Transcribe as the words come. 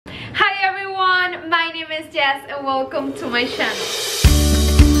is Jess and welcome to my channel.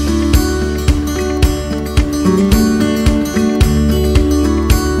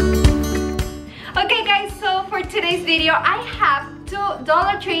 Okay guys, so for today's video I have two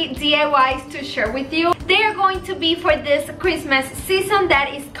Dollar Tree DIYs to share with you. They are going to be for this Christmas season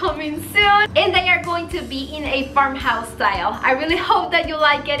that is coming soon, and they are going to be in a farmhouse style. I really hope that you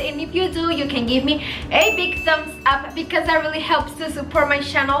like it, and if you do, you can give me a big thumbs up because that really helps to support my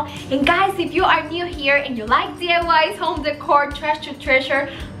channel. And guys, if you are new here and you like DIYs, home decor, trash to treasure,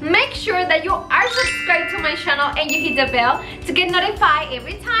 make sure that you are subscribed to my channel and you hit the bell to get notified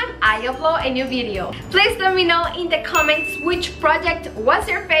every time I upload a new video. Please let me know in the comments which project was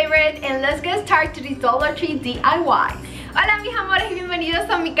your favorite, and let's get started to this Dollar Tree DIY. Hola mis amores y bienvenidos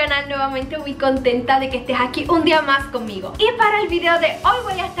a mi canal nuevamente. Muy contenta de que estés aquí un día más conmigo. Y para el video de hoy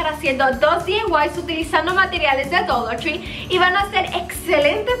voy a estar haciendo dos DIYs utilizando materiales de Dollar Tree y van a ser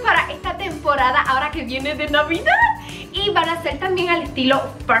excelentes para esta temporada ahora que viene de Navidad. Y van a ser también al estilo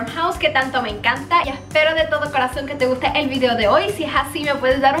Farmhouse, que tanto me encanta. Y espero de todo corazón que te guste el video de hoy. Si es así, me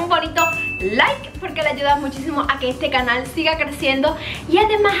puedes dar un bonito like porque le ayuda muchísimo a que este canal siga creciendo. Y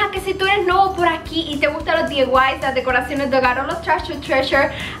además a que si tú eres nuevo por aquí y te gustan los DIYs, las decoraciones de hogar o los trash to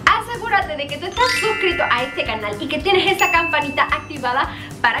treasure, asegúrate de que tú estás suscrito a este canal y que tienes esa campanita activada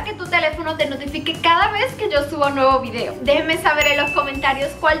para que tu teléfono te notifique cada vez que yo subo un nuevo video. Déjenme saber en los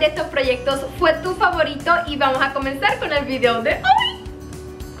comentarios cuál de estos proyectos fue tu favorito y vamos a comenzar con el video de hoy.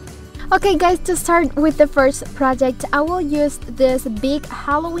 Okay guys, to start with the first project, I will use this big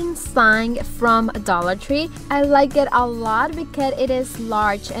Halloween sign from Dollar Tree. I like it a lot because it is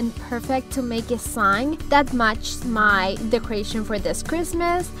large and perfect to make a sign that matches my decoration for this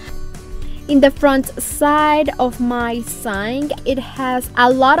Christmas. In the front side of my sign, it has a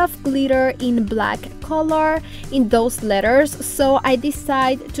lot of glitter in black color in those letters, so I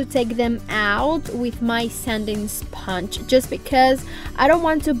decided to take them out with my sanding sponge just because I don't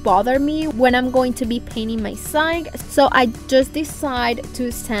want to bother me when I'm going to be painting my sign, so I just decided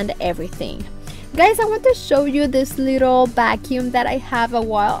to sand everything. Guys, I want to show you this little vacuum that I have a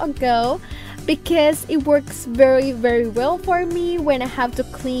while ago because it works very well for me when I have to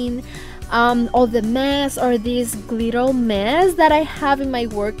clean all the mess or this glitter mess that I have in my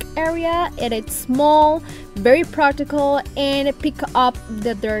work area. It's small, very practical, and pick up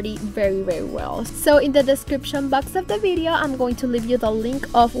the dirty very well. So in the description box of the video, I'm going to leave you the link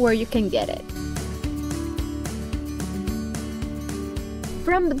of where you can get it.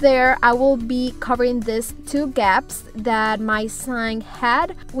 From there, I will be covering these two gaps that my sign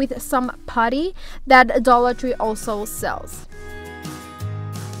had with some putty that Dollar Tree also sells.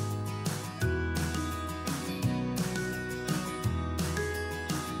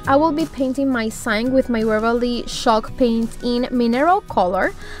 I will be painting my sign with my Waverly chalk paint in mineral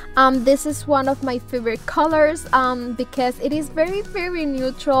color. This is one of my favorite colors because it is very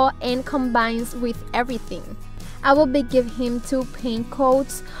neutral and combines with everything. I will be giving him two paint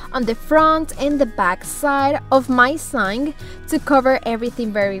coats on the front and the back side of my sign to cover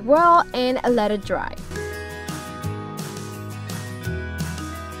everything very well and let it dry.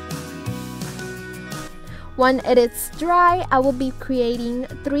 When it is dry, I will be creating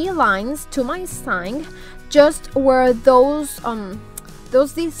 3 lines to my sign, just where those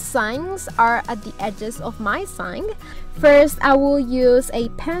designs are at the edges of my sign. First, I will use a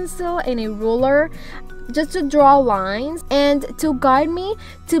pencil and a ruler just to draw lines and to guide me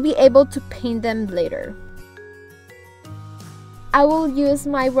to be able to paint them later. I will use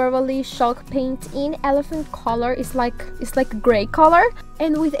my Waverly chalk paint in elephant color. It's like gray color,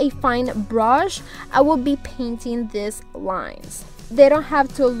 and with a fine brush I will be painting these lines. They don't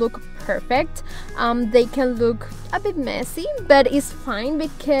have to look perfect, they can look a bit messy, but it's fine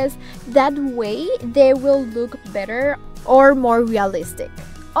because that way they will look better or more realistic.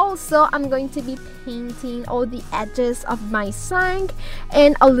 Also, I'm going to be painting all the edges of my sign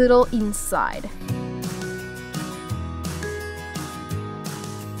and a little inside.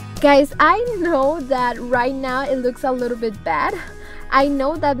 Guys, I know that right now it looks a little bit bad. I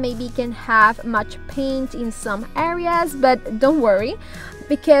know that maybe it can have much paint in some areas, but don't worry,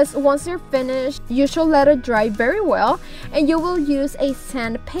 because once you're finished, you should let it dry very well, and you will use a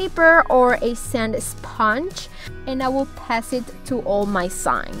sandpaper or a sand sponge, and I will pass it to all my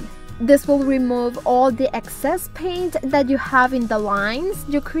sign. This will remove all the excess paint that you have in the lines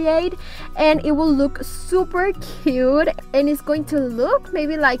you create, and it will look super cute, and it's going to look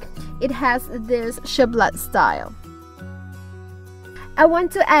maybe like it has this chevrolet style. I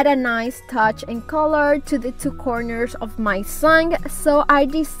want to add a nice touch and color to the two corners of my sign, so I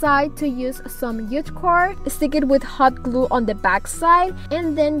decide to use some Decor, stick it with hot glue on the back side,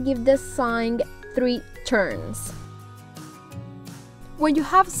 and then give the sign 3 turns. When you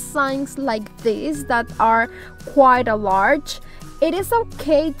have signs like this that are quite large, it is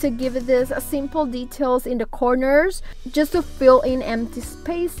okay to give this simple details in the corners just to fill in empty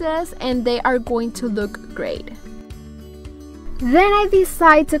spaces, and they are going to look great. Then I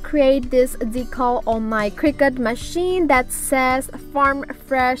decide to create this decal on my Cricut machine that says Farm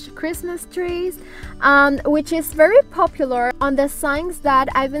Fresh Christmas trees, which is very popular on the signs that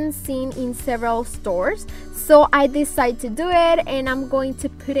I've been seeing in several stores. So I decide to do it, and I'm going to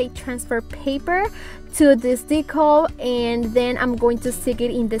put a transfer paper to this decal, and then I'm going to stick it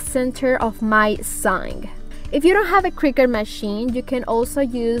in the center of my sign. If you don't have a Cricut machine, you can also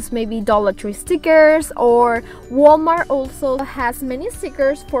use maybe Dollar Tree stickers, or Walmart also has many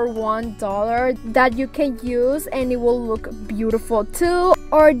stickers for $1 that you can use, and it will look beautiful too,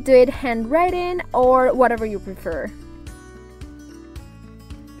 or do it handwritten or whatever you prefer.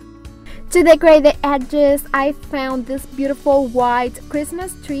 To decorate the edges, I found this beautiful white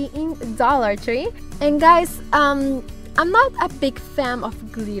Christmas tree in Dollar Tree. And guys, I'm not a big fan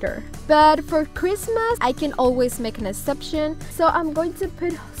of glitter, but for Christmas I can always make an exception. So I'm going to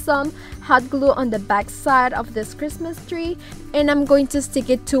put some hot glue on the back side of this Christmas tree, and I'm going to stick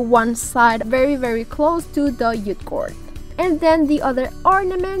it to one side very close to the youth cord. And then the other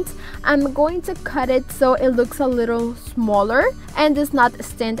ornament, I'm going to cut it so it looks a little smaller and does not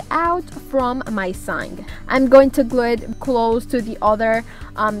stand out from my sign. I'm going to glue it close to the other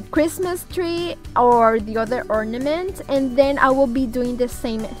Christmas tree or the other ornament, and then I will be doing the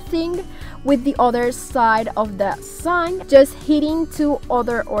same thing with the other side of the sign, just hitting 2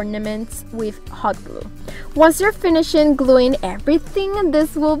 other ornaments with hot glue. Once you're finishing gluing everything,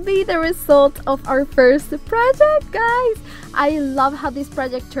 this will be the result of our first project, guys. I love how this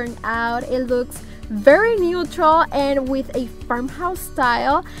project turned out. It looks very neutral and with a farmhouse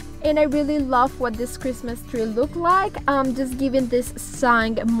style, and I really love what this Christmas tree looked like, just giving this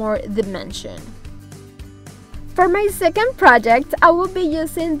sign more dimension. For my second project, I will be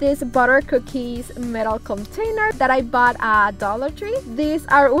using this butter cookies metal container that I bought at Dollar Tree. These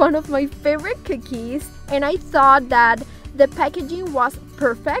are one of my favorite cookies, and I thought that the packaging was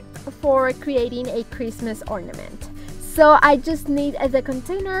perfect for creating a Christmas ornament. So I just need the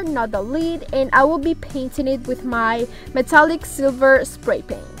container, not the lid, and I will be painting it with my metallic silver spray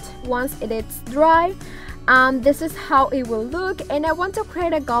paint. Once it is dry, this is how it will look, and I want to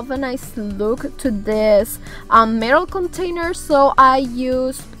create a galvanized look to this metal container, so I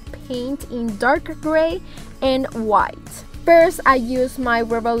use paint in dark gray and white. First, I use my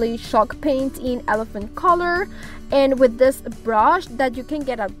Waverly chalk paint in elephant color, and with this brush that you can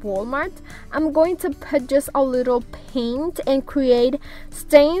get at Walmart, I'm going to put just a little paint and create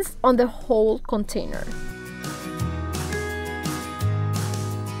stains on the whole container.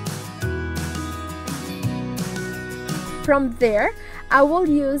 From there, I will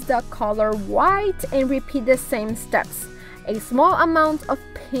use the color white and repeat the same steps. A small amount of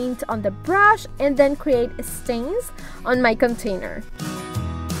paint on the brush, and then create stains on my container.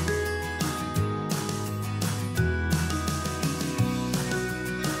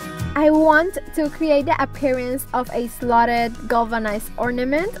 I want to create the appearance of a slotted galvanized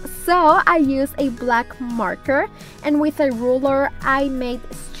ornament, so I use a black marker, and with a ruler I made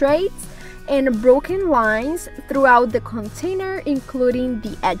straight and broken lines throughout the container, including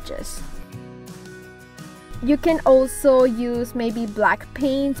the edges. You can also use maybe black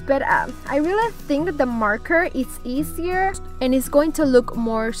paint, but I really think the marker is easier and it's going to look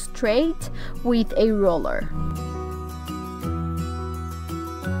more straight with a ruler.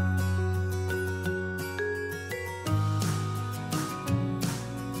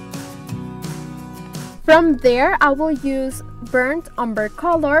 From there, I will use burnt umber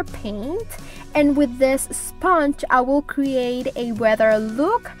color paint, and with this sponge I will create a weather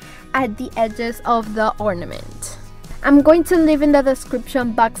look at the edges of the ornament. I'm going to leave in the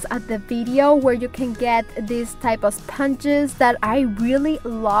description box at the video where you can get these type of sponges that I really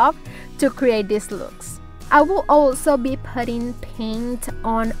love to create these looks. I will also be putting paint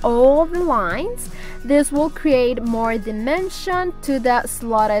on all the lines. This will create more dimension to the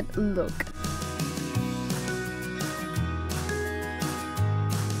slotted look.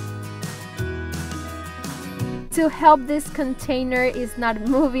 To help this container is not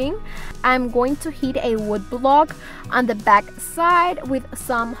moving, I'm going to heat a wood block on the back side with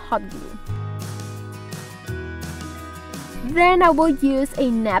some hot glue. Then I will use a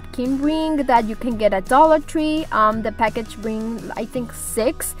napkin ring that you can get at Dollar Tree. The package ring, I think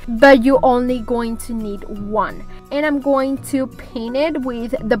 6, but you're only going to need 1. And I'm going to paint it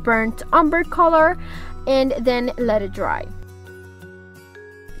with the burnt umber color and then let it dry.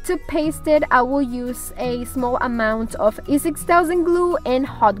 To paste it, I will use a small amount of E6000 glue and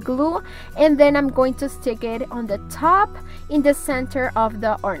hot glue, and then I'm going to stick it on the top in the center of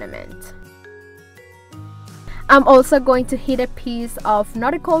the ornament. I'm also going to heat a piece of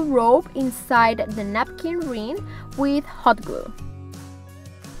nautical rope inside the napkin ring with hot glue.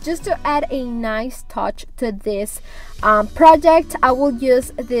 Just to add a nice touch to this project, I will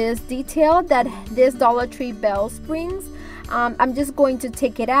use this detail that this Dollar Tree bell springs. I'm just going to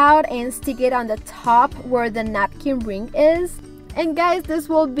take it out and stick it on the top where the napkin ring is. And guys, this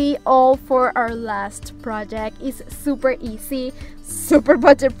will be all for our last project. It's super easy, super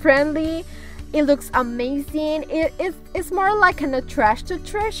budget friendly. It looks amazing. It's more like a trash to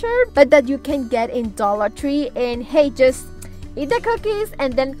treasure, but that you can get in Dollar Tree. And hey, just eat the cookies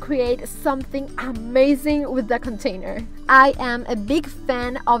and then create something amazing with the container. I am a big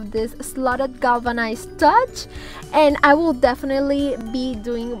fan of this slotted galvanized touch, and I will definitely be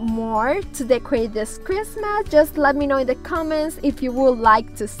doing more to decorate this Christmas. Just let me know in the comments if you would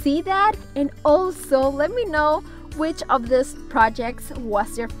like to see that, and also let me know which of these projects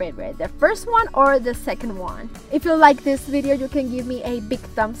was your favorite, the first one or the second one. If you like this video, you can give me a big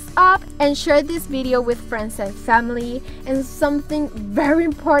thumbs up and share this video with friends and family. And something very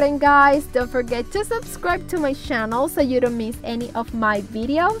important, guys, don't forget to subscribe to my channel so you don't miss any of my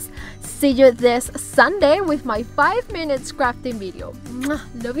videos. See you this Sunday with my 5 minutes crafting video.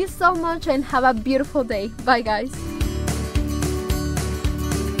 Love you so much and have a beautiful day. Bye guys.